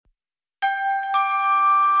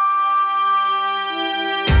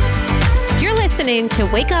listening to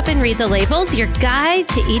Wake Up and Read the Labels, your guide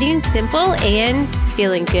to eating simple and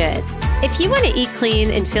feeling good. If you want to eat clean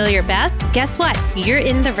and feel your best, guess what? You're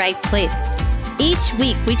in the right place. Each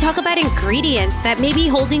week, we talk about ingredients that may be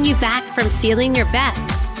holding you back from feeling your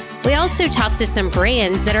best. We also talk to some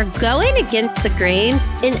brands that are going against the grain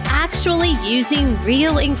and actually using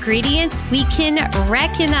real ingredients we can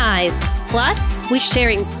recognize. Plus, we're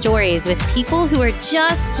sharing stories with people who are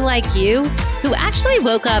just like you, who actually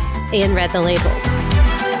woke up and read the labels.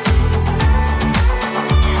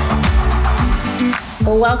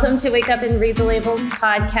 Well, welcome to Wake Up and Read the Labels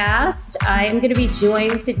podcast. I am going to be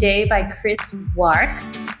joined today by Chris Wark,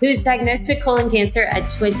 who's diagnosed with colon cancer at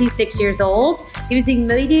 26 years old. He was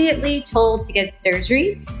immediately told to get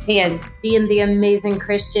surgery, and being the amazing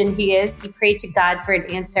Christian he is, he prayed to God for an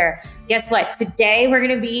answer. Guess what? Today, we're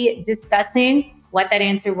going to be discussing what that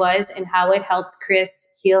answer was and how it helped Chris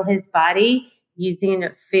heal his body using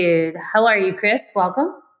food. How are you, Chris?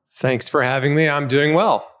 Welcome. Thanks for having me. I'm doing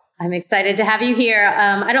well. I'm excited to have you here.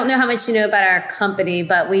 I don't know how much you know about our company,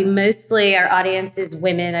 but our audience is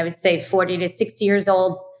women, I would say 40 to 60 years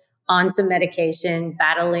old, on some medication,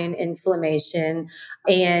 battling inflammation,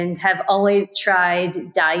 and have always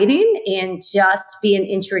tried dieting and just being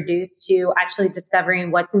introduced to actually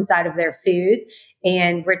discovering what's inside of their food.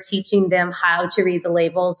 And we're teaching them how to read the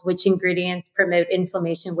labels, which ingredients promote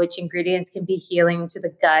inflammation, which ingredients can be healing to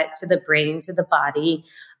the gut, to the brain, to the body.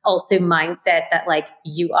 Also mindset that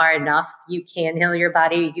you are enough, you can heal your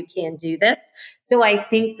body, you can do this. So I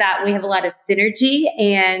think that we have a lot of synergy,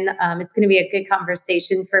 and it's going to be a good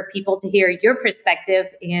conversation for people to hear your perspective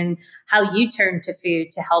and how you turn to food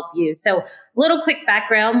to help you. So a little quick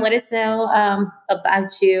background, let us know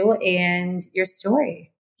about you and your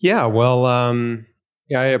story. Yeah, well,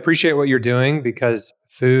 I appreciate what you're doing because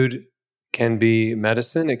food can be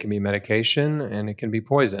medicine, it can be medication, and it can be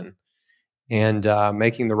poison. And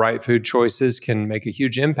making the right food choices can make a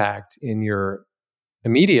huge impact in your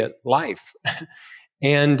immediate life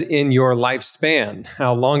and in your lifespan,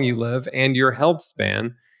 how long you live, and your health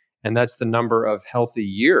span. And that's the number of healthy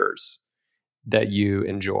years that you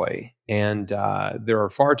enjoy. And there are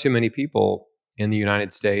far too many people in the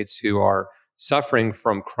United States who are suffering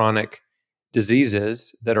from chronic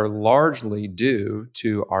diseases that are largely due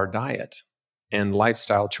to our diet and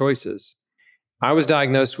lifestyle choices. I was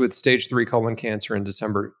diagnosed with stage 3 colon cancer in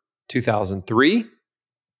December 2003.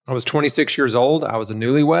 I was 26 years old. I was a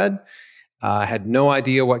newlywed. Had no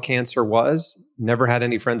idea what cancer was. Never had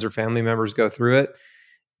any friends or family members go through it.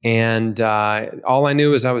 And all I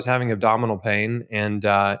knew is I was having abdominal pain and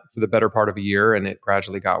for the better part of a year, and it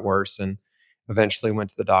gradually got worse. And eventually went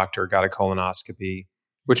to the doctor, got a colonoscopy,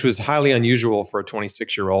 which was highly unusual for a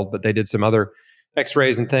 26-year-old. But they did some other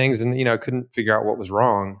X-rays and things, and couldn't figure out what was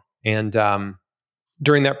wrong. And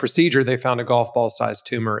during that procedure, they found a golf ball-sized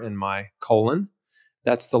tumor in my colon.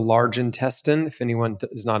 That's the large intestine, if anyone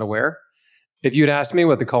is not aware. If you'd asked me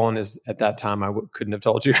what the colon is at that time, I couldn't have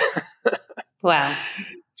told you. Wow.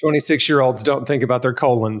 26-year-olds don't think about their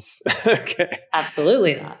colons. Okay.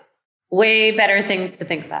 Absolutely not. Way better things to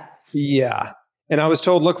think about. Yeah. And I was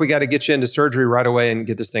told, look, we got to get you into surgery right away and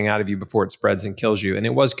get this thing out of you before it spreads and kills you. And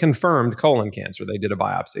it was confirmed colon cancer. They did a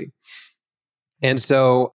biopsy. And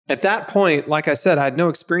so at that point, like I said, I had no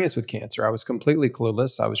experience with cancer. I was completely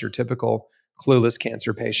clueless. I was your typical clueless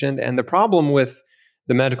cancer patient. And the problem with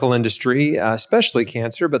the medical industry, especially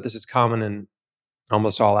cancer, but this is common in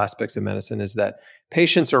almost all aspects of medicine, is that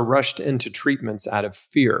patients are rushed into treatments out of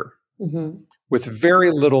fear with very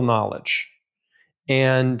little knowledge.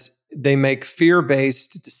 And they make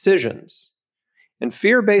fear-based decisions. And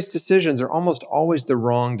fear-based decisions are almost always the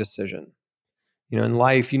wrong decision. In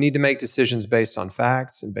life, you need to make decisions based on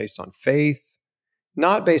facts and based on faith,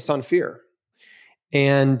 not based on fear.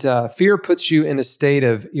 And fear puts you in a state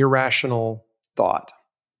of irrational thought.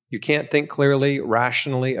 You can't think clearly,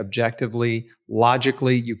 rationally, objectively,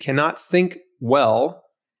 logically. You cannot think well.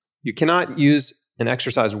 You cannot use and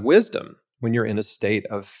exercise wisdom when you're in a state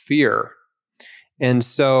of fear. And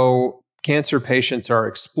so cancer patients are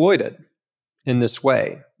exploited in this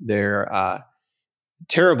way. They're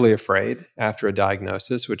terribly afraid after a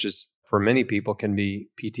diagnosis, which is for many people can be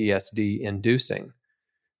PTSD inducing.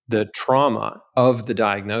 The trauma of the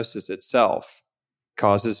diagnosis itself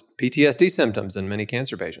causes PTSD symptoms in many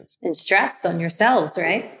cancer patients. And stress on yourselves,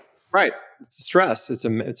 right? Right. It's a stress. It's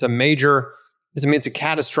a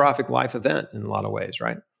catastrophic life event in a lot of ways,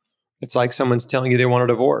 right? It's like someone's telling you they want a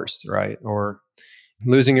divorce, right? Or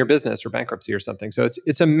losing your business or bankruptcy or something. So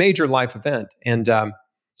it's a major life event. And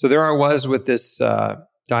so there I was with this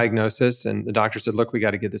diagnosis, and the doctor said, look, we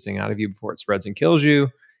got to get this thing out of you before it spreads and kills you.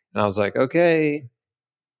 And I was like, okay.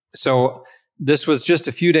 So this was just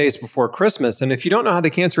a few days before Christmas. And if you don't know how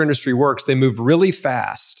the cancer industry works, they move really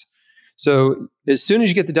fast. So as soon as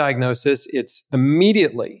you get the diagnosis, it's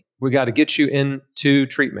immediately, we got to get you into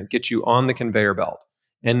treatment, get you on the conveyor belt.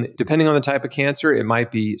 And depending on the type of cancer, it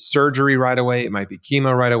might be surgery right away, it might be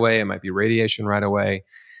chemo right away, it might be radiation right away.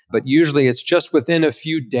 But usually it's just within a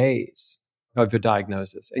few days of the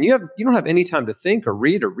diagnosis. And you don't have any time to think or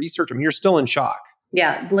read or research. I mean, you're still in shock.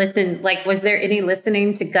 Yeah. Listen, like, was there any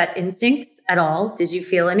listening to gut instincts at all? Did you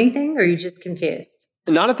feel anything, or are you just confused?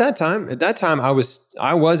 Not at that time. At that time, I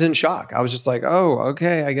was in shock. I was just like, oh,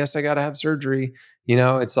 okay, I guess I got to have surgery.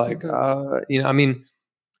 It's like, I mean,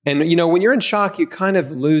 and when you're in shock, you kind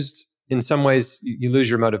of lose, in some ways, you lose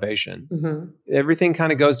your motivation. Mm-hmm. Everything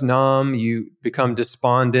kind of goes numb. You become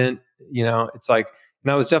despondent. It's like,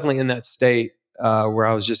 and I was definitely in that state where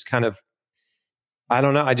I was just kind of, I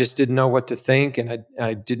don't know. I just didn't know what to think. And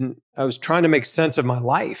I was trying to make sense of my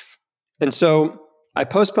life. And so I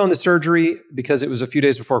postponed the surgery because it was a few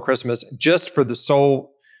days before Christmas, just for the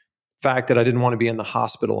sole fact that I didn't want to be in the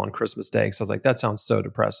hospital on Christmas Day. Because I was like, that sounds so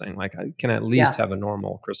depressing. Like, I can at least have a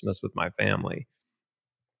normal Christmas with my family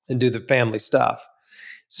and do the family stuff.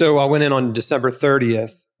 So I went in on December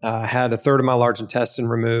 30th, had a third of my large intestine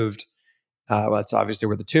removed. That's obviously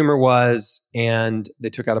where the tumor was. And they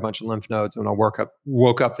took out a bunch of lymph nodes. And when I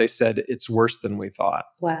woke up, they said, it's worse than we thought.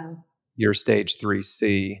 Wow. You're stage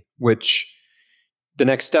 3C, which the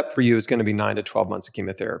next step for you is going to be 9 to 12 months of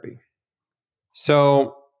chemotherapy.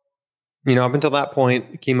 So, up until that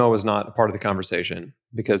point, chemo was not a part of the conversation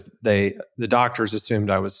because the doctors assumed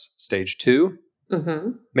I was stage 2,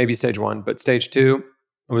 maybe stage 1, but stage 2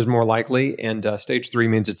 was more likely. And stage 3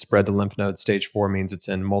 means it's spread to lymph nodes. Stage 4 means it's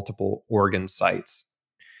in multiple organ sites.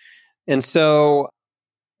 And so,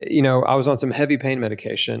 I was on some heavy pain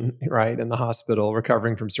medication, right, in the hospital,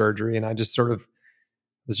 recovering from surgery. And I just sort of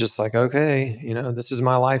was just like, okay, this is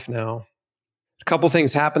my life now. A couple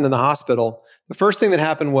things happened in the hospital. The first thing that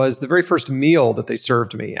happened was the very first meal that they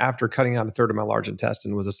served me after cutting out a third of my large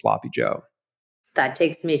intestine was a sloppy Joe. That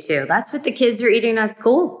takes me to, that's what the kids are eating at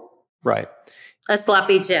school. Right. A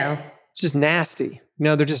sloppy Joe. It's just nasty.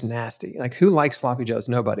 They're just nasty. Like, who likes sloppy Joes?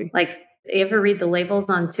 Nobody. Like, you ever read the labels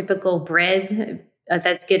on typical bread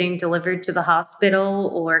that's getting delivered to the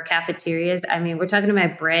hospital or cafeterias? I mean, we're talking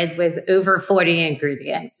about bread with over 40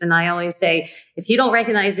 ingredients. And I always say, if you don't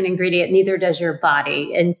recognize an ingredient, neither does your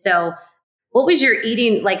body. And so what was your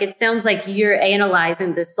eating? Like, it sounds like you're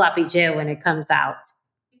analyzing the sloppy Joe when it comes out.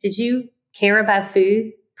 Did you care about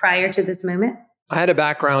food prior to this moment? I had a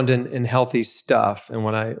background in healthy stuff. And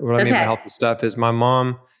what I mean by healthy stuff is my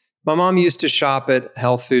mom used to shop at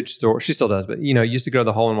health food stores. She still does, but used to go to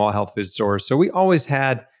the hole-in-wall health food stores. So we always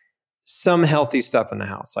had some healthy stuff in the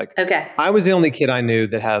house. Like, I was the only kid I knew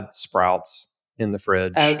that had Sprouts in the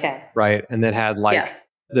fridge. Okay. Right. And that had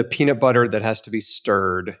the peanut butter that has to be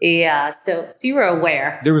stirred. Yeah. So you were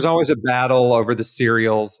aware. There was always a battle over the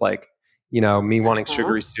cereals, like, me wanting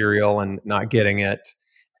sugary cereal and not getting it.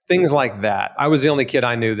 Things like that. I was the only kid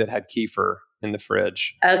I knew that had kefir in the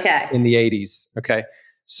fridge. Okay. In the 80s. Okay.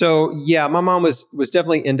 So yeah, my mom was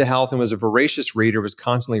definitely into health and was a voracious reader, was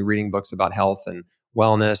constantly reading books about health and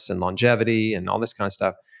wellness and longevity and all this kind of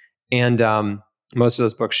stuff. And most of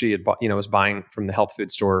those books she had bought, was buying from the health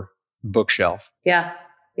food store bookshelf. Yeah.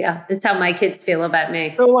 Yeah. That's how my kids feel about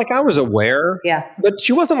me. So I was aware. Yeah. But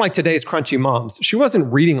she wasn't like today's crunchy moms. She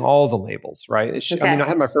wasn't reading all the labels, right? I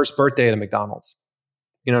had my first birthday at a McDonald's.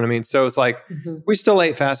 You know what I mean? So it's like, we still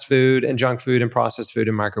ate fast food and junk food and processed food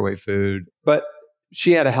and microwave food, but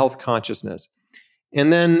she had a health consciousness.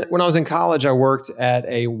 And then when I was in college, I worked at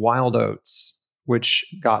a Wild Oats, which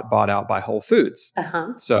got bought out by Whole Foods.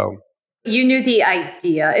 So you knew the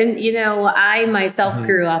idea. And, I myself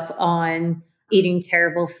grew up on eating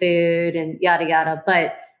terrible food and yada, yada.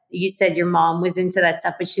 But you said your mom was into that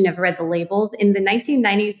stuff, but she never read the labels. In the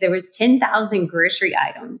 1990s, there was 10,000 grocery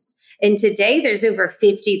items. And today there's over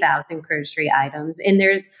 50,000 grocery items. And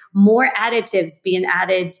there's more additives being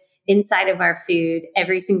added inside of our food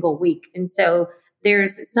every single week. And so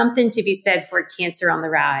there's something to be said for cancer on the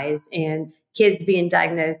rise and kids being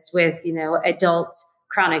diagnosed with, adult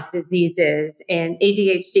chronic diseases and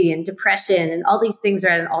ADHD and depression. And all these things are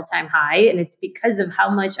at an all-time high. And it's because of how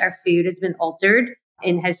much our food has been altered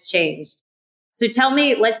and has changed. So tell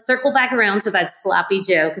me, let's circle back around to that sloppy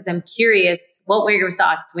Joe, because I'm curious, what were your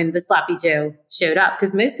thoughts when the sloppy Joe showed up?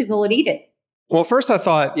 Because most people would eat it. Well, first I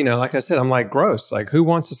thought, like I said, I'm like, gross. Like, who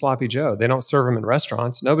wants a sloppy Joe? They don't serve them in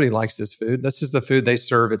restaurants. Nobody likes this food. This is the food they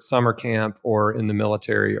serve at summer camp or in the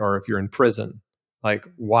military or if you're in prison. Like,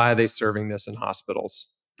 why are they serving this in hospitals?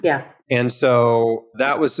 Yeah. And so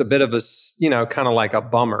that was a bit of a, kind of like a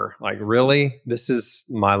bummer. Like, really? This is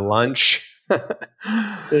my lunch?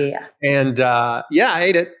 Yeah. And I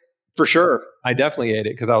ate it for sure. I definitely ate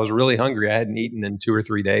it because I was really hungry. I hadn't eaten in 2 or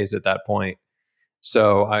 3 days at that point.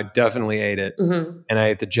 So I definitely ate it. And I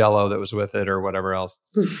ate the Jello that was with it or whatever else.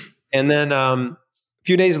 And then a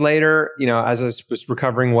few days later, as I was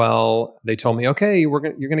recovering well, they told me, okay, you're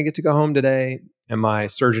going to get to go home today. And my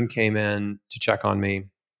surgeon came in to check on me.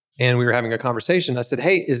 And we were having a conversation. I said,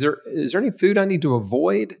 hey, is there any food I need to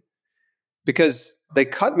avoid? Because they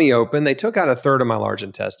cut me open. They took out a third of my large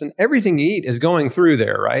intestine. Everything you eat is going through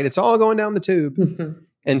there, right? It's all going down the tube.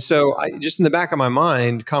 And so I just in the back of my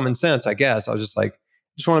mind, common sense, I guess, I was just like,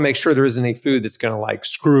 just want to make sure there isn't any food that's going to like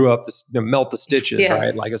screw up, melt the stitches,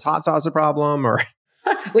 right? Like, is hot sauce a problem or?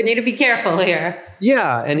 We need to be careful here.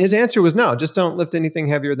 Yeah. And his answer was no, just don't lift anything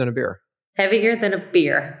heavier than a beer. Heavier than a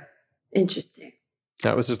beer. Interesting.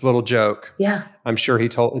 That was his little joke. Yeah. I'm sure he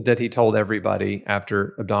told everybody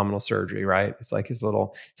after abdominal surgery, right? It's like his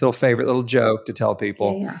little favorite little joke to tell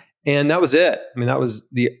people. Yeah. And that was it. I mean, that was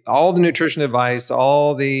all the nutrition advice,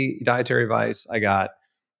 all the dietary advice I got.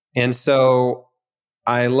 And so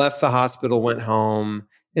I left the hospital, went home,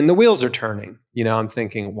 and the wheels are turning. I'm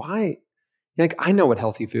thinking, why? Like, I know what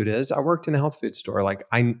healthy food is. I worked in a health food store. Like,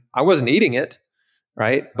 I wasn't eating it.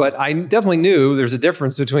 Right. But I definitely knew there's a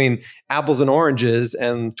difference between apples and oranges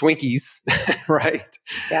and Twinkies. Right.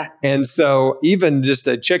 Yeah. And so even just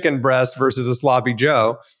a chicken breast versus a sloppy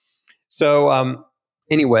Joe. So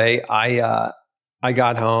anyway, I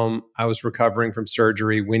got home. I was recovering from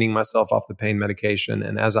surgery, weaning myself off the pain medication.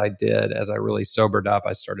 And as I really sobered up,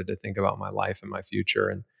 I started to think about my life and my future.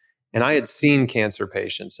 And I had seen cancer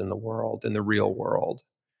patients in the world, in the real world.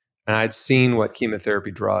 And I'd seen what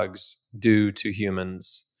chemotherapy drugs do to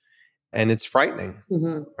humans. And it's frightening,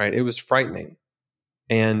 right? It was frightening.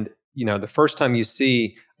 And, the first time you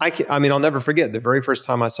see, I'll never forget the very first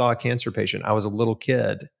time I saw a cancer patient. I was a little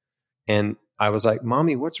kid and I was like,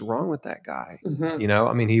 Mommy, what's wrong with that guy?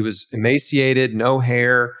 He was emaciated, no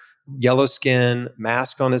hair, yellow skin,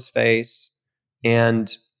 mask on his face.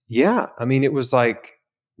 And it was like,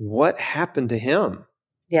 what happened to him?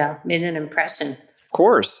 Yeah, made an impression. Of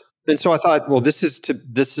course. And so I thought, well, this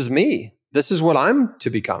is me. This is what I'm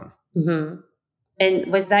to become. And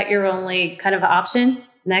was that your only kind of option?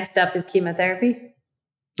 Next up is chemotherapy?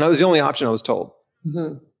 That was the only option I was told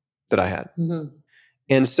that I had.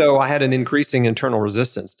 And so I had an increasing internal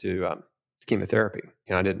resistance to chemotherapy.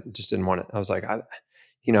 I didn't want it. I was like, I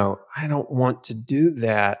don't want to do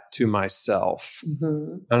that to myself.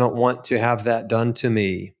 I don't want to have that done to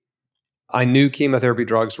me. I knew chemotherapy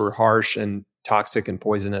drugs were harsh and toxic and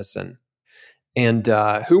poisonous, and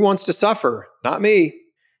who wants to suffer? Not me.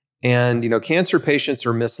 And cancer patients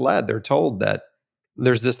are misled. They're told that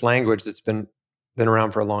there's this language that's been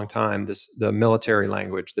around for a long time. The military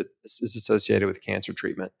language that is associated with cancer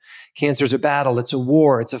treatment. Cancer's a battle. It's a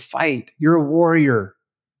war. It's a fight. You're a warrior,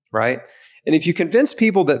 right? And if you convince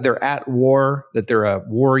people that they're at war, that they're a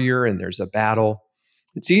warrior, and there's a battle,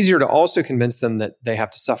 it's easier to also convince them that they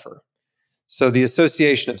have to suffer. So the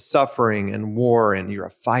association of suffering and war and you're a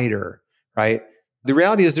fighter, right? The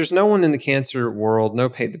reality is there's no one in the cancer world,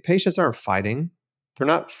 the patients aren't fighting. They're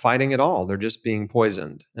not fighting at all. They're just being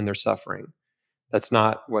poisoned and they're suffering. That's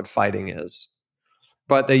not what fighting is.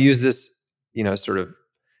 But they use this, sort of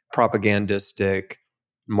propagandistic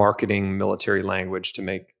marketing military language to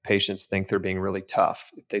make patients think they're being really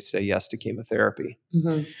tough if they say yes to chemotherapy.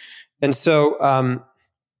 And so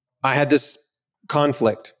I had this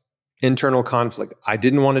internal conflict. I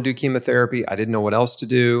didn't want to do chemotherapy. I didn't know what else to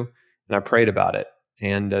do. And I prayed about it.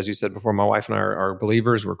 And as you said before, my wife and I are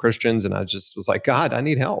believers. We're Christians. And I just was like, God, I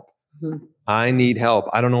need help. I need help.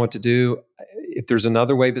 I don't know what to do. If there's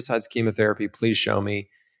another way besides chemotherapy, please show me.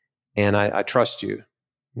 And I trust you.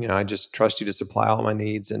 I just trust you to supply all my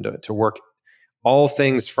needs and to work all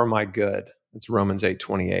things for my good. It's Romans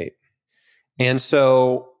 8:28. And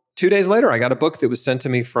so 2 days later, I got a book that was sent to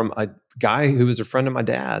me from a guy who was a friend of my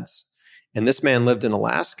dad's. And this man lived in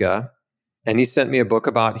Alaska. And he sent me a book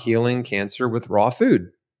about healing cancer with raw food.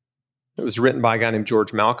 It was written by a guy named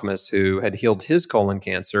George Malcolmus, who had healed his colon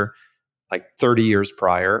cancer like 30 years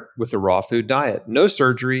prior with a raw food diet. No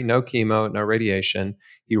surgery, no chemo, no radiation.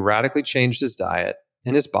 He radically changed his diet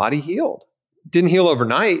and his body healed. Didn't heal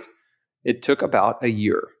overnight. It took about a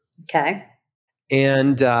year. Okay.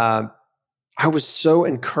 And I was so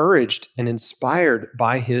encouraged and inspired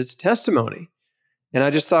by his testimony. And I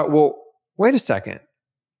just thought, well, wait a second.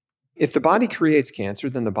 If the body creates cancer,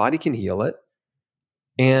 then the body can heal it.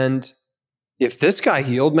 And if this guy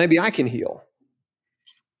healed, maybe I can heal.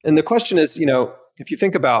 And the question is, if you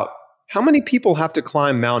think about how many people have to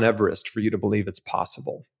climb Mount Everest for you to believe it's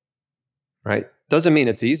possible, right? Doesn't mean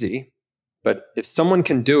it's easy, but if someone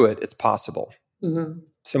can do it, it's possible.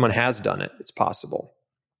 Someone has done it, it's possible.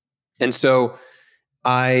 And so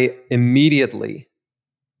I immediately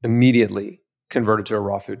converted to a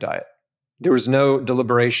raw food diet. There was no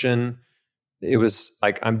deliberation. It was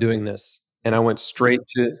like, I'm doing this. And I went straight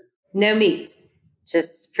to no meat,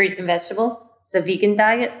 just fruits and vegetables. It's a vegan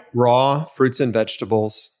diet. Raw fruits and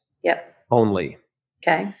vegetables. Yep. Only.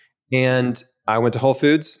 Okay. And I went to Whole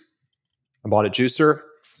Foods. I bought a juicer.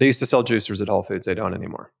 They used to sell juicers at Whole Foods. They don't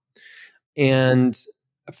anymore. And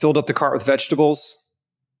I filled up the cart with vegetables.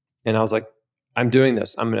 And I was like, I'm doing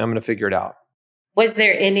this. I'm going to figure it out. Was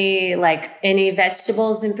there any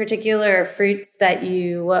vegetables in particular or fruits that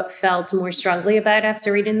you felt more strongly about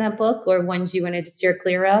after reading that book, or ones you wanted to steer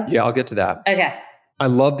clear of? Yeah, I'll get to that. Okay. I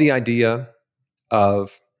love the idea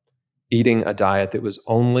of eating a diet that was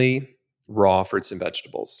only raw fruits and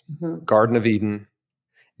vegetables. Garden of Eden.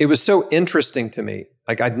 It was so interesting to me.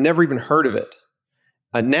 Like, I'd never even heard of it.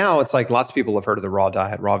 Now it's like lots of people have heard of the raw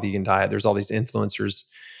diet, raw vegan diet. There's all these influencers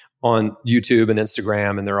on YouTube and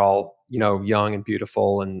Instagram, and they're all, young and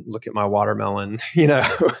beautiful and look at my watermelon, yeah.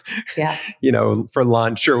 For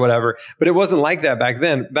lunch or whatever. But it wasn't like that back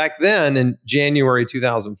then. Back then in January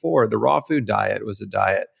 2004, the raw food diet was a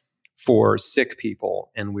diet for sick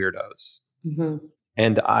people and weirdos.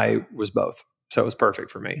 And I was both. So it was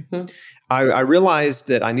perfect for me. I realized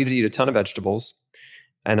that I needed to eat a ton of vegetables,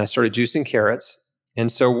 and I started juicing carrots.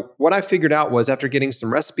 And so what I figured out was, after getting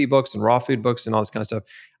some recipe books and raw food books and all this kind of stuff,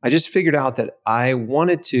 I just figured out that I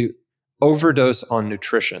wanted to overdose on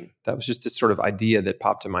nutrition. That was just this sort of idea that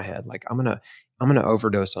popped in my head. Like, I'm going to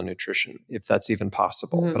overdose on nutrition if that's even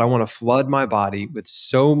possible. But I want to flood my body with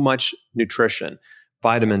so much nutrition,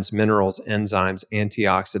 vitamins, minerals, enzymes,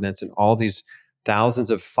 antioxidants, and all these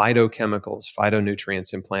thousands of phytochemicals,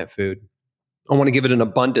 phytonutrients in plant food. I want to give it an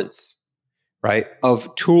abundance, right,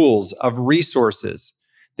 of tools, of resources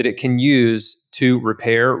that it can use to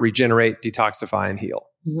repair, regenerate, detoxify, and heal.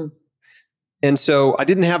 And so I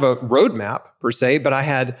didn't have a roadmap per se, but I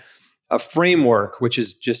had a framework, which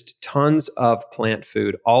is just tons of plant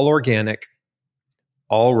food, all organic,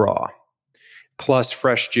 all raw, plus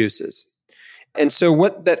fresh juices. And so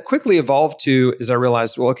what that quickly evolved to is, I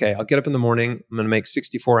realized, well, okay, I'll get up in the morning. I'm going to make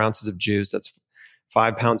 64 ounces of juice. That's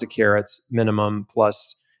 5 pounds of carrots minimum,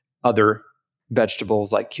 plus other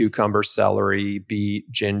vegetables like cucumber, celery,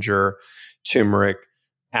 beet, ginger, turmeric,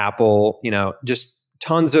 apple, just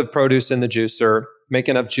tons of produce in the juicer, make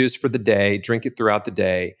enough juice for the day, drink it throughout the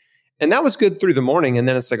day. And that was good through the morning. And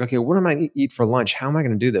then it's like, okay, what am I going to eat for lunch? How am I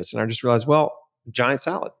going to do this? And I just realized, well, giant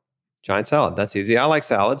salad. That's easy. I like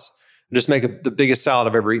salads. I just make the biggest salad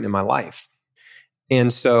I've ever eaten in my life.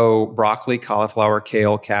 And so broccoli, cauliflower,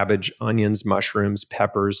 kale, cabbage, onions, mushrooms,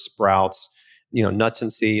 peppers, sprouts, nuts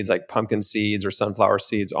and seeds like pumpkin seeds or sunflower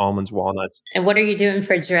seeds, almonds, walnuts. And what are you doing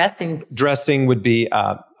for dressings? Dressing would be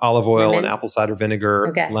olive oil and apple cider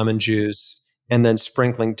vinegar, lemon juice, and then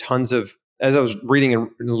sprinkling tons of, as I was reading and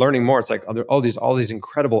learning more, it's like all these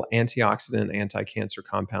incredible antioxidant, anti-cancer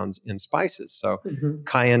compounds in spices. So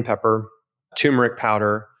cayenne pepper, turmeric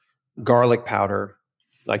powder, garlic powder,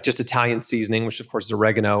 like just Italian seasoning, which of course is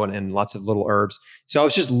oregano and lots of little herbs. So I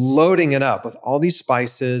was just loading it up with all these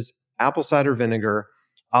spices, apple cider vinegar,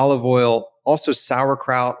 olive oil, also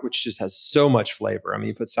sauerkraut, which just has so much flavor. I mean,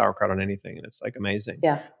 you put sauerkraut on anything and it's like amazing.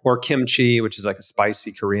 Yeah. Or kimchi, which is like a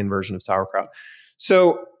spicy Korean version of sauerkraut.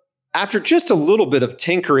 So after just a little bit of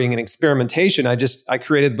tinkering and experimentation, I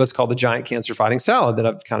created what's called the giant cancer fighting salad that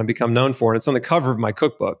I've kind of become known for. And it's on the cover of my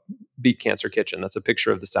cookbook, Beat Cancer Kitchen. That's a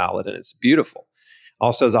picture of the salad and it's beautiful.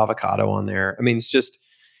 Also has avocado on there. I mean, it's just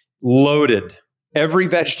loaded. Every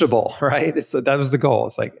vegetable, right? That was the goal.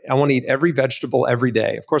 It's like, I want to eat every vegetable every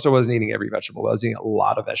day. Of course, I wasn't eating every vegetable. I was eating a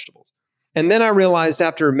lot of vegetables. And then I realized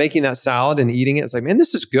after making that salad and eating it, it's like, man,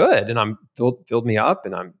 this is good. And I'm filled me up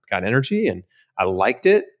and I've got energy and I liked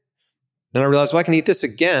it. Then I realized, well, I can eat this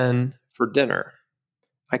again for dinner.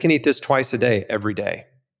 I can eat this twice a day, every day.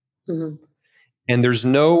 And there's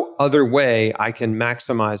no other way I can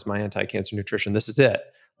maximize my anti-cancer nutrition. This is it.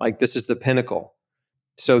 Like, this is the pinnacle.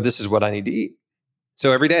 So this is what I need to eat.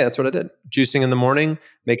 So every day, that's what I did. Juicing in the morning,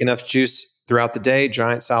 make enough juice throughout the day,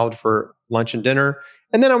 giant salad for lunch and dinner.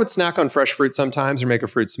 And then I would snack on fresh fruit sometimes or make a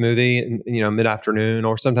fruit smoothie, mid-afternoon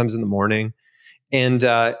or sometimes in the morning. And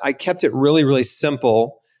I kept it really, really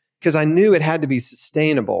simple because I knew it had to be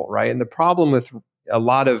sustainable, right? And the problem with a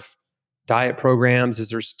lot of diet programs is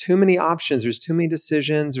there's too many options, there's too many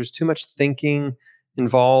decisions, there's too much thinking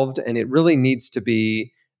involved, and it really needs to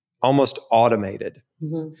be almost automated.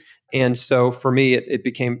 Mm-hmm. And so for me, it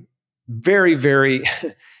became very, very,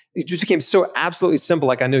 it just became so absolutely simple.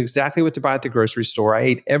 Like I knew exactly what to buy at the grocery store. I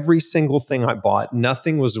ate every single thing I bought.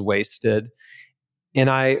 Nothing was wasted. And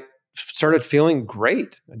I started feeling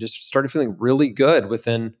great. I just started feeling really good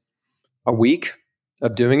within a week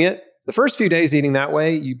of doing it. The first few days eating that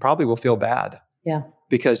way, you probably will feel bad. Yeah.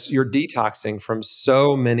 Because you're detoxing from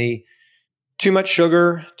so many, too much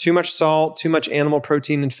sugar, too much salt, too much animal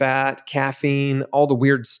protein and fat, caffeine, all the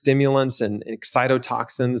weird stimulants and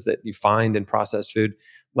excitotoxins that you find in processed food.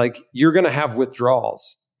 Like you're going to have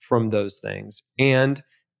withdrawals from those things and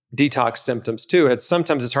detox symptoms too.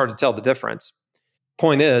 Sometimes it's hard to tell the difference.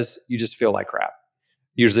 Point is, you just feel like crap,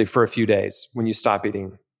 usually for a few days when you stop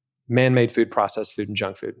eating man-made food, processed food, and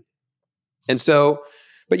junk food. And so,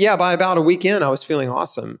 but yeah, by about a weekend, I was feeling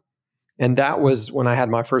awesome. And that was when I had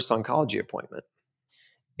my first oncology appointment.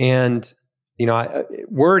 And,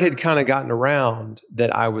 word had kind of gotten around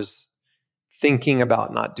that I was thinking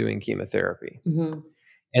about not doing chemotherapy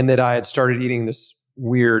and that I had started eating this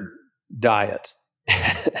weird diet.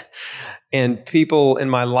 And people in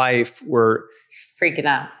my life were freaking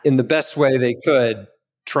out in the best way they could,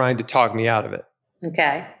 trying to talk me out of it.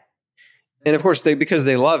 Okay. And of course, because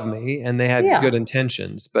they love me and they had good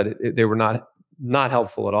intentions, but they were not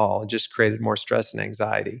helpful at all. It just created more stress and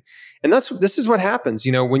anxiety. And this is what happens,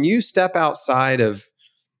 when you step outside of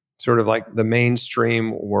sort of like the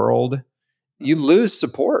mainstream world, you lose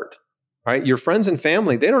support, right? Your friends and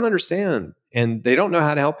family, they don't understand and they don't know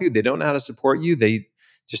how to help you. They don't know how to support you. They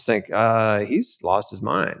just think, he's lost his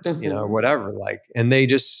mind, whatever. And they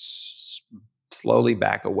just slowly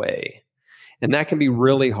back away. And that can be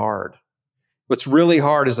really hard. What's really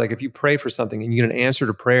hard is like if you pray for something and you get an answer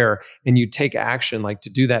to prayer and you take action like to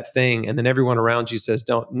do that thing and then everyone around you says,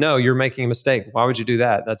 no, you're making a mistake. Why would you do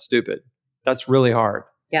that? That's stupid. That's really hard.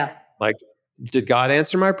 Yeah. Like, did God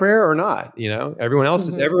answer my prayer or not? Everyone else,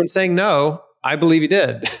 everyone's saying no. I believe he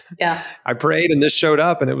did. Yeah. I prayed and this showed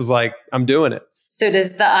up and it was like, I'm doing it. So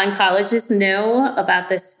does the oncologist know about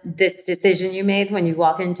this decision you made when you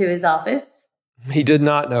walk into his office? He did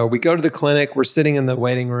not know. We go to the clinic, we're sitting in the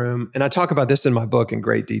waiting room, and I talk about this in my book in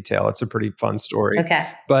great detail. It's a pretty fun story. Okay.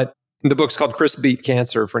 But the book's called Chris Beat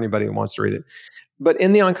Cancer for anybody who wants to read it. But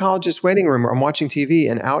in the oncologist waiting room, I'm watching TV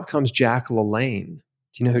and out comes Jack LaLanne. Do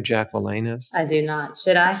you know who Jack LaLanne is? I do not.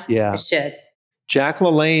 Should I? Yeah. I should. Jack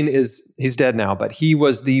LaLanne he's dead now, but he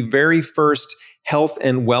was the very first health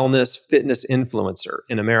and wellness fitness influencer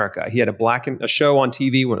in America. He had a show on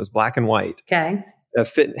TV when it was black and white. Okay. A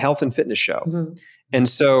health and fitness show.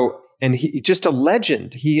 And he just a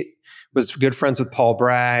legend. He was good friends with Paul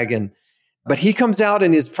Bragg. But he comes out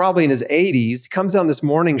and is probably in his 80s, comes on this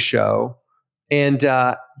morning show and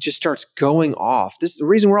just starts going off. This is the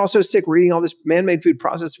reason we're all so sick. We're eating all this man-made food,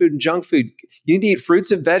 processed food, and junk food. You need to eat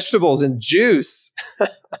fruits and vegetables and juice. And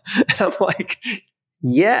I'm like,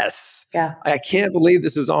 yes. Yeah. I can't believe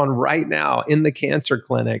this is on right now in the cancer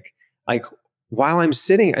clinic. Like, while I'm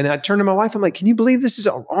sitting, and I turned to my wife, I'm like, can you believe this is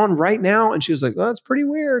on right now? And she was like, well, that's pretty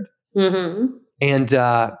weird. And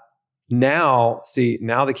now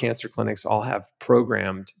the cancer clinics all have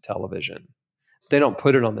programmed television. They don't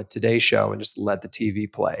put it on the Today Show and just let the TV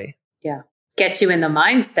play. Yeah. Get you in the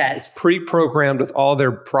mindset. It's pre-programmed with all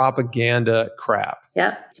their propaganda crap.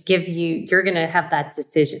 Yep. To give you're going to have that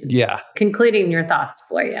decision. Yeah. Concluding your thoughts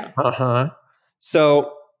for you.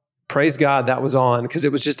 So praise God that was on because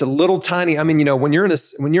it was just a little tiny. I mean, when you're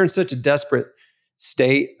in such a desperate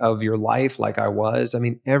state of your life, like I was, I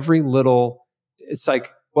mean, it's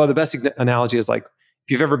like, well, the best analogy is like,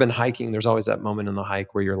 if you've ever been hiking, there's always that moment in the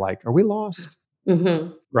hike where you're like, are we lost?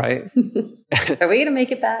 Right? Are we going to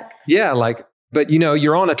make it back? Yeah. But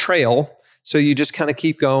you're on a trail. So you just kind of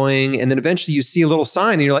keep going. And then eventually you see a little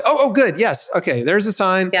sign and you're like, oh, good. Yes. Okay. There's a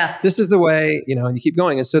sign. Yeah. This is the way, and you keep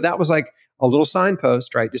going. And so that was like a little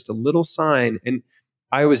signpost, right? Just a little sign. And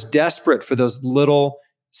I was desperate for those little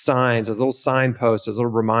signs, those little signposts, those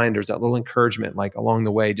little reminders, that little encouragement, like along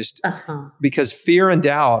the way, just because fear and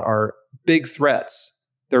doubt are big threats.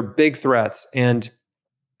 They're big threats. And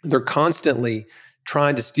they're constantly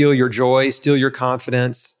trying to steal your joy, steal your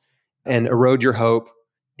confidence, and erode your hope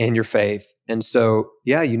and your faith. And so,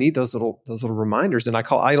 yeah, you need those little reminders. And I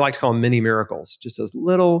like to call them mini miracles, just those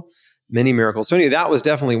little mini miracles. So anyway, that was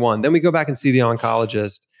definitely one. Then we go back and see the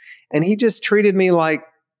oncologist, and he just treated me like,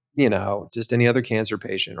 just any other cancer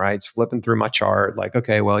patient, right? It's flipping through my chart, like,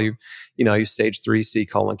 okay, well, you stage 3C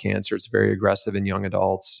colon cancer. It's very aggressive in young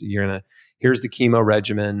adults. Here's the chemo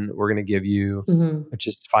regimen we're going to give you, which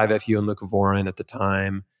is 5-FU and leucovorin at the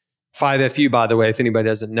time. 5-FU, by the way, if anybody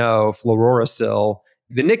doesn't know, fluorouracil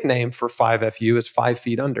The nickname for 5FU is 5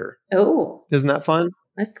 feet under. Oh, Isn't that fun?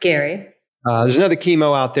 that's scary. There's another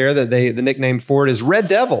chemo out there that the nickname for it is Red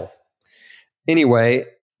Devil. Anyway,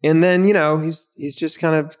 and then, he's just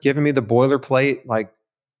kind of giving me the boilerplate, like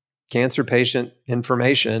cancer patient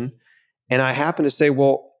information. And I happen to say,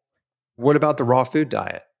 well, what about the raw food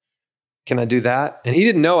diet? Can I do that? And he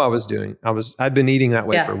didn't know I'd been eating that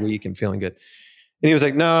way for a week and feeling good. And he was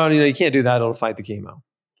like, no, you can't do that. It'll fight the chemo.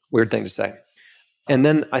 Weird thing to say. And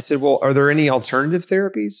then I said, well, are there any alternative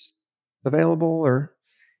therapies available?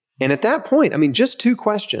 And at that point, just 2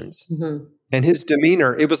 questions. Mm-hmm. And his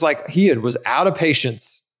demeanor, it was like he was out of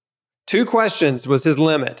patience. 2 questions was his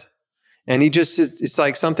limit. And it's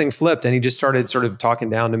like something flipped and he just started sort of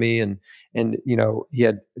talking down to me. And he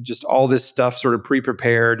had just all this stuff sort of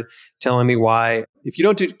pre-prepared, telling me why, if you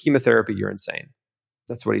don't do chemotherapy, you're insane.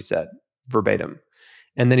 That's what he said, verbatim.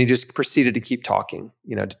 And then he just proceeded to keep talking,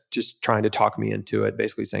 just trying to talk me into it,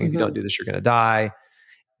 basically saying, if you don't do this, you're going to die.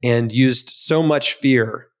 And used so much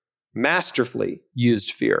fear, masterfully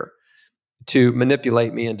used fear, to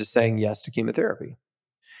manipulate me into saying yes to chemotherapy.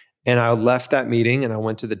 And I left that meeting and I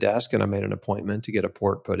went to the desk and I made an appointment to get a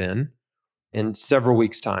port put in several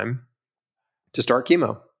weeks' time to start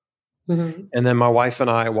chemo. Mm-hmm. And then my wife and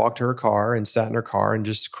I walked to her car and sat in her car and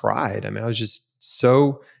just cried. I was just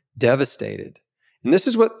so devastated. And this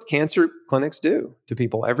is what cancer clinics do to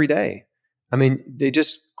people every day. They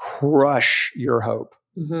just crush your hope.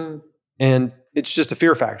 Mm-hmm. And it's just a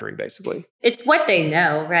fear factory, basically. It's what they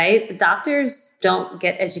know, right? Doctors don't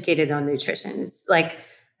get educated on nutrition. It's like,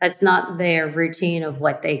 that's not their routine of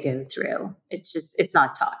what they go through. It's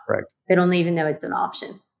not taught. Correct. They don't even know it's an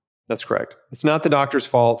option. That's correct. It's not the doctor's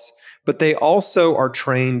faults, but they also are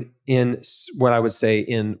trained in what I would say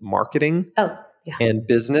in marketing and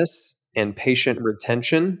business and patient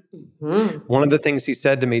retention. Mm-hmm. One of the things he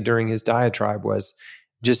said to me during his diatribe was,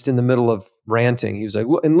 just in the middle of ranting, he was like,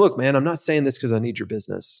 look, man, I'm not saying this because I need your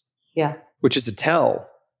business. Yeah. Which is a tell.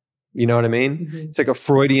 You know what I mean? Mm-hmm. It's like a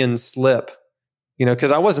Freudian slip,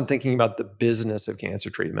 because I wasn't thinking about the business of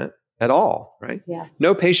cancer treatment at all, right? Yeah.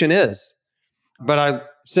 No patient is. But I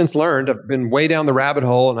since learned, I've been way down the rabbit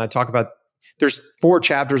hole, and I talk about, there's 4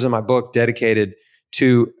 chapters in my book dedicated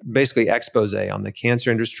to basically expose on the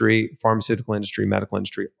cancer industry, pharmaceutical industry, medical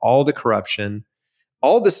industry, all the corruption,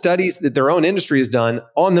 all the studies that their own industry has done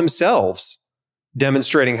on themselves,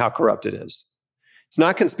 demonstrating how corrupt it is. It's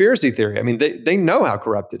not conspiracy theory. They know how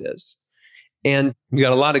corrupt it is. And you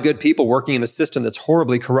got a lot of good people working in a system that's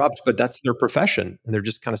horribly corrupt, but that's their profession. And they're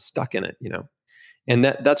just kind of stuck in it, And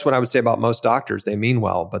that's what I would say about most doctors. They mean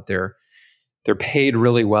well, but they're paid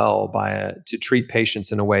really well to treat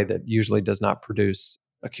patients in a way that usually does not produce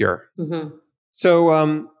a cure. Mm-hmm.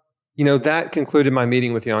 So, that concluded my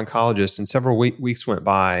meeting with the oncologist, and several weeks went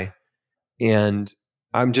by, and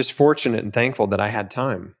I'm just fortunate and thankful that I had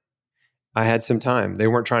time. I had some time. They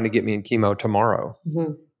weren't trying to get me in chemo tomorrow.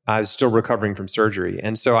 Mm-hmm. I was still recovering from surgery.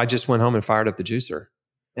 And so I just went home and fired up the juicer.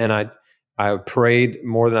 And I prayed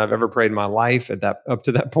more than I've ever prayed in my life up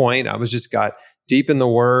to that point. I was just got deep in the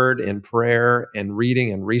word and prayer and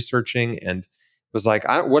reading and researching, and was like,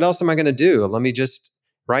 what else am I going to do?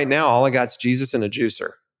 Right now, all I got is Jesus and a juicer.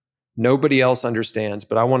 Nobody else understands,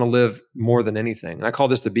 but I want to live more than anything. And I call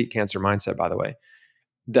this the beat cancer mindset, by the way.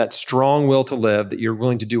 That strong will to live, that you're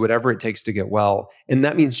willing to do whatever it takes to get well. And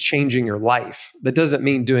that means changing your life. That doesn't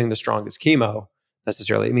mean doing the strongest chemo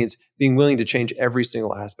necessarily. It means being willing to change every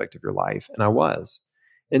single aspect of your life. And I was.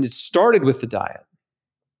 And it started with the diet,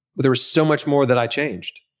 but there was so much more that I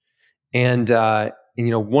changed. And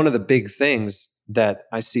one of the big things that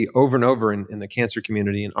I see over and over in the cancer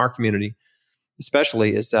community, in our community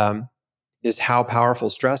especially, is how powerful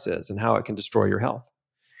stress is and how it can destroy your health.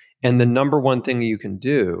 And the number one thing you can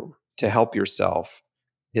do to help yourself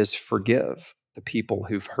is forgive the people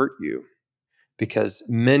who've hurt you. Because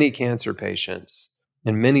many cancer patients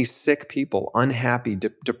and many sick people, unhappy,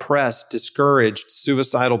 depressed, discouraged,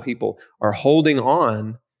 suicidal people are holding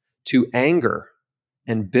on to anger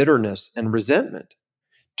and bitterness and resentment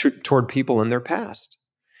toward people in their past.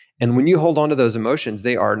 And when you hold on to those emotions,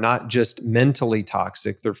 they are not just mentally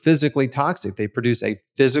toxic, they're physically toxic. They produce a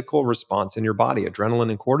physical response in your body,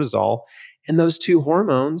 adrenaline and cortisol. And those 2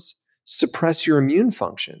 hormones suppress your immune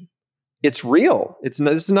function. It's real. This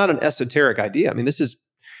is not an esoteric idea. This is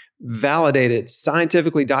validated,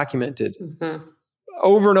 scientifically documented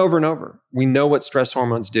over and over and over. We know what stress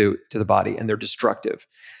hormones do to the body, and they're destructive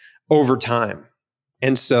over time.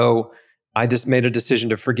 And so I just made a decision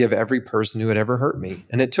to forgive every person who had ever hurt me.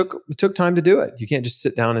 And it took time to do it. You can't just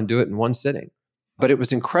sit down and do it in one sitting. But it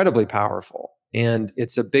was incredibly powerful. And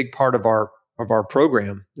it's a big part of our our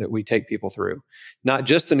program that we take people through. Not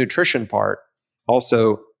just the nutrition part,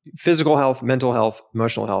 also physical health, mental health,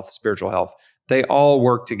 emotional health, spiritual health. They all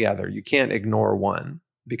work together. You can't ignore one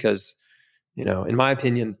because, in my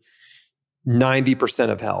opinion, 90%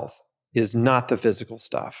 of health is not the physical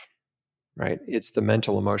stuff, right? It's the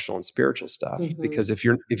mental, emotional, and spiritual stuff. Mm-hmm. Because if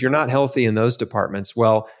you're not healthy in those departments,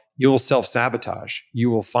 well, you'll self-sabotage. You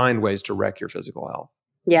will find ways to wreck your physical health.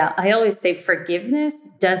 Yeah, I always say forgiveness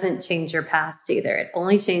doesn't change your past either. It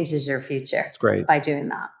only changes your future. It's great. By doing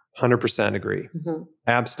that. 100% agree. Mm-hmm.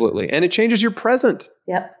 Absolutely. And it changes your present.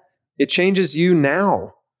 Yep. It changes you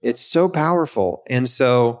now. It's so powerful. And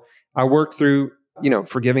so I worked through,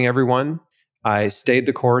 forgiving everyone. I stayed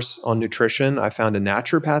the course on nutrition. I found a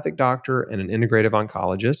naturopathic doctor and an integrative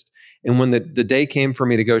oncologist. And when the day came for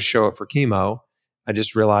me to go show up for chemo, I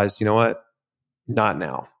just realized, you know what? Not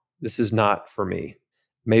now. This is not for me.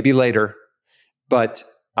 Maybe later. But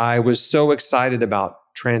I was so excited about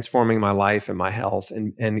transforming my life and my health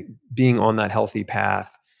and being on that healthy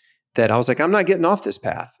path that I was like, I'm not getting off this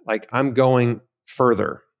path. Like, I'm going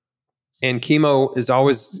further. And chemo is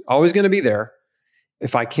always going to be there.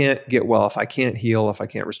 If I can't get well, if I can't heal, if I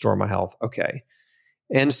can't restore my health, okay.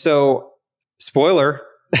 And so, spoiler,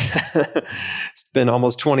 it's been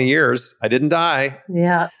almost 20 years. I didn't die.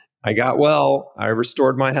 Yeah. I got well. I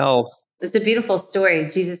restored my health. It's a beautiful story,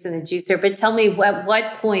 Jesus and the Juicer. But tell me, at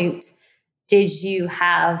what point did you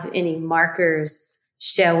have any markers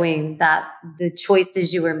showing that the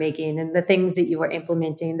choices you were making and the things that you were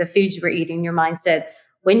implementing, the foods you were eating, your mindset,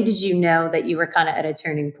 when did you know that you were kind of at a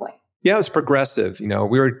turning point? Yeah, it's progressive. We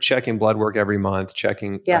were checking blood work every month,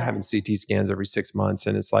 having CT scans every 6 months.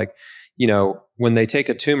 And it's like, when they take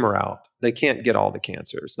a tumor out, they can't get all the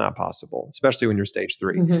cancer. It's not possible, especially when you're stage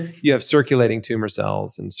 3. Mm-hmm. You have circulating tumor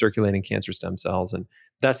cells and circulating cancer stem cells. And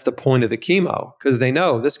that's the point of the chemo, because they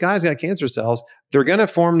know this guy's got cancer cells. They're going to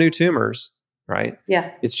form new tumors, right?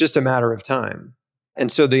 Yeah. It's just a matter of time.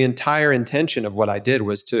 And so the entire intention of what I did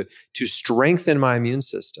was to strengthen my immune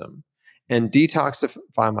system and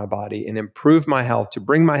detoxify my body and improve my health, to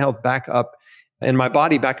bring my health back up and my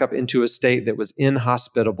body back up into a state that was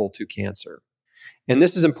inhospitable to cancer. And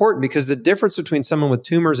this is important because the difference between someone with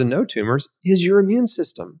tumors and no tumors is your immune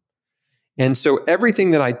system. And so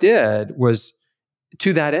everything that I did was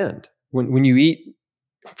to that end. When you eat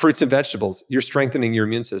fruits and vegetables, you're strengthening your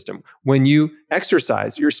immune system. When you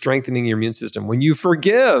exercise, you're strengthening your immune system. When you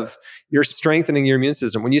forgive, you're strengthening your immune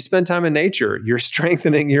system. When you spend time in nature, you're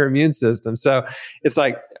strengthening your immune system. So it's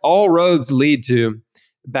like all roads lead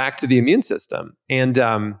back to the immune system. And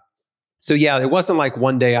so yeah, it wasn't like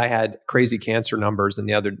one day I had crazy cancer numbers and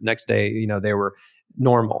the next day, they were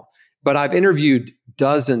normal. But I've interviewed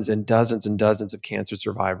dozens and dozens and dozens of cancer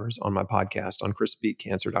survivors on my podcast on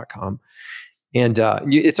chrisbeatcancer.com. And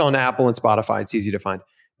it's on Apple and Spotify. It's easy to find.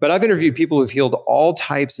 But I've interviewed people who've healed all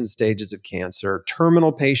types and stages of cancer,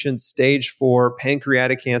 terminal patients, stage 4,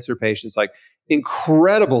 pancreatic cancer patients, like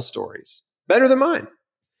incredible stories, better than mine.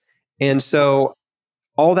 And so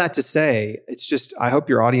all that to say, it's just, I hope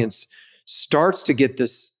your audience starts to get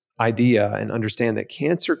this idea and understand that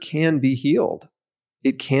cancer can be healed.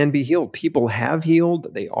 It can be healed. People have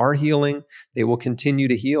healed. They are healing. They will continue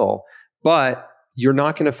to heal. But you're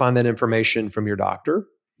not going to find that information from your doctor.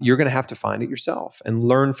 You're going to have to find it yourself and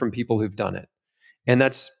learn from people who've done it. And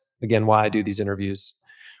that's, again, why I do these interviews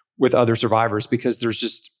with other survivors, because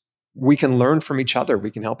we can learn from each other.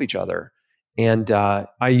 We can help each other. And I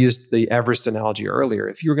used the Everest analogy earlier.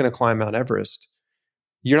 If you were going to climb Mount Everest,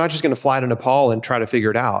 you're not just going to fly to Nepal and try to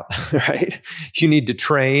figure it out, right? You need to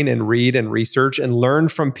train and read and research and learn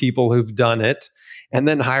from people who've done it, and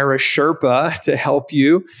then hire a Sherpa to help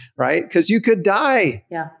you, right? Because you could die,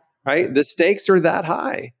 right? The stakes are that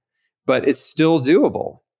high, but it's still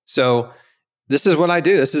doable. So this is what I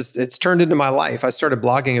do. It's turned into my life. I started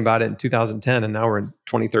blogging about it in 2010, and now we're in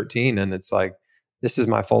 2013, and it's like, this is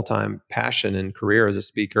my full-time passion and career as a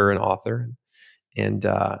speaker and author. And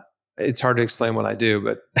it's hard to explain what I do,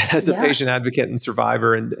 but as a patient advocate and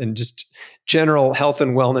survivor and just general health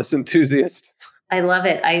and wellness enthusiast. I love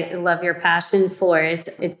it. I love your passion for it.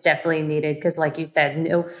 It's definitely needed because, like you said,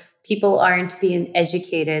 no people aren't being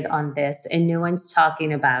educated on this and no one's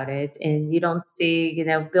talking about it. And you don't see,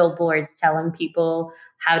 billboards telling people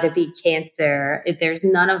how to beat cancer. There's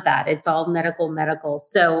none of that. It's all medical.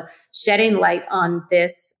 So shedding light on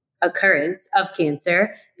this occurrence of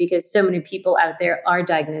cancer, because so many people out there are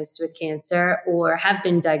diagnosed with cancer or have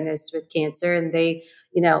been diagnosed with cancer, and they,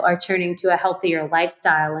 are turning to a healthier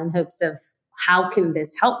lifestyle in hopes of, how can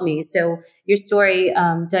this help me? So your story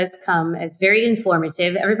does come as very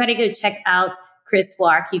informative. Everybody go check out Chris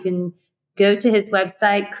Wark. You can go to his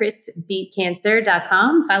website,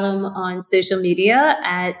 chrisbeatcancer.com. Follow him on social media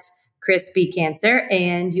at chrisbeatcancer.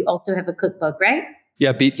 And you also have a cookbook, right?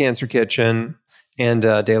 Yeah, Beat Cancer Kitchen and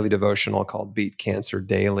a daily devotional called Beat Cancer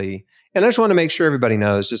Daily. And I just want to make sure everybody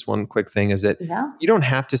knows just one quick thing is that you don't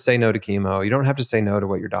have to say no to chemo. You don't have to say no to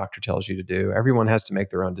what your doctor tells you to do. Everyone has to make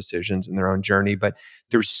their own decisions and their own journey. But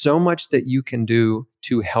there's so much that you can do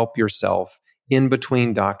to help yourself in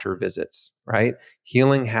between doctor visits, right?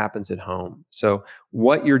 Healing happens at home. So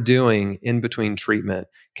what you're doing in between treatment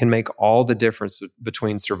can make all the difference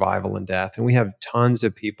between survival and death. And we have tons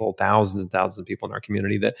of people, thousands and thousands of people in our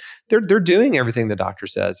community that they're doing everything the doctor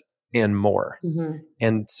says and more. Mm-hmm.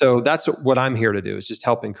 And so that's what I'm here to do, is just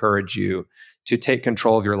help encourage you to take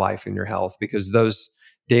control of your life and your health, because those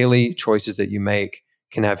daily choices that you make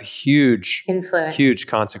can have huge influence, huge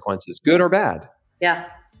consequences, good or bad. Yeah,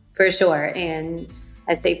 for sure. And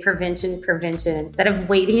I say prevention. Instead of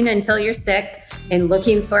waiting until you're sick and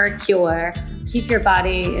looking for a cure, keep your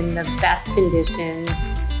body in the best condition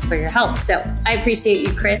for your health. So I appreciate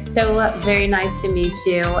you, Chris. So very nice to meet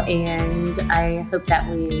you. And I hope that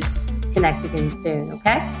we connect again soon.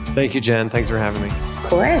 Okay? Thank you, Jen. Thanks for having me. Of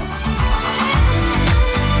course.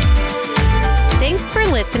 Thanks for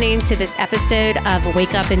listening to this episode of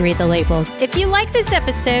Wake Up and Read the Labels. If you like this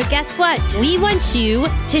episode, guess what? We want you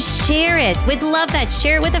to share it. We'd love that.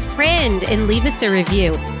 Share it with a friend and leave us a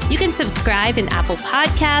review. You can subscribe in Apple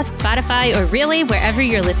Podcasts, Spotify, or really wherever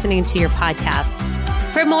you're listening to your podcast.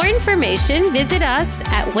 For more information, visit us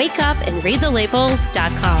at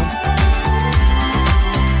wakeupandreadthelabels.com.